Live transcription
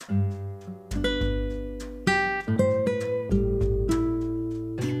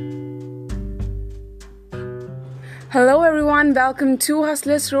Hello everyone, welcome to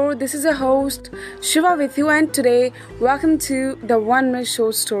Hustlers Road. This is a host Shiva with you, and today welcome to the One Minute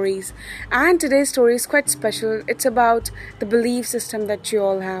Short Stories. And today's story is quite special. It's about the belief system that you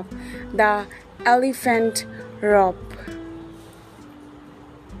all have, the elephant rope.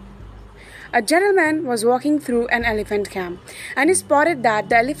 A gentleman was walking through an elephant camp, and he spotted that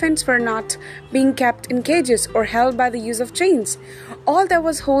the elephants were not being kept in cages or held by the use of chains. All that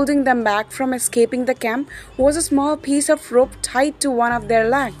was holding them back from escaping the camp was a small piece of rope tied to one of their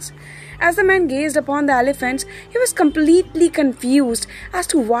legs. As the man gazed upon the elephants, he was completely confused as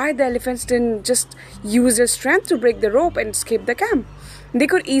to why the elephants didn't just use their strength to break the rope and escape the camp. They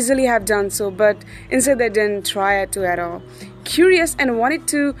could easily have done so, but instead they didn't try to at all. Curious and wanted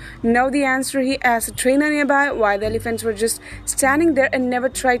to know the answer, he asked a trainer nearby why the elephants were just standing there and never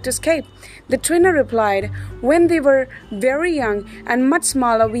tried to escape. The trainer replied, "When they were very young and much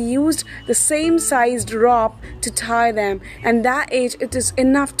smaller, we used the same sized rope to tie them, and that age it is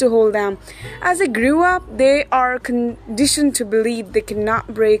enough to hold them. As they grew up, they are conditioned to believe they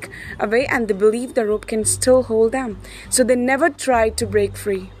cannot break away, and they believe the rope can still hold them. So they never tried to break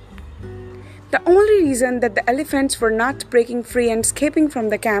free." The only reason that the elephants were not breaking free and escaping from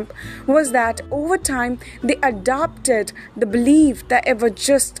the camp was that over time they adopted the belief that it was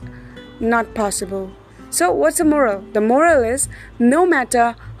just not possible. So what's the moral? The moral is, no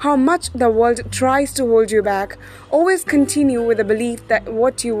matter how much the world tries to hold you back, always continue with the belief that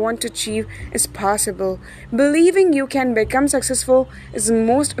what you want to achieve is possible. Believing you can become successful is the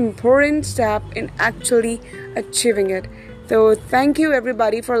most important step in actually achieving it. So thank you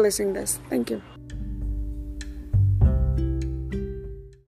everybody for listening to this. Thank you.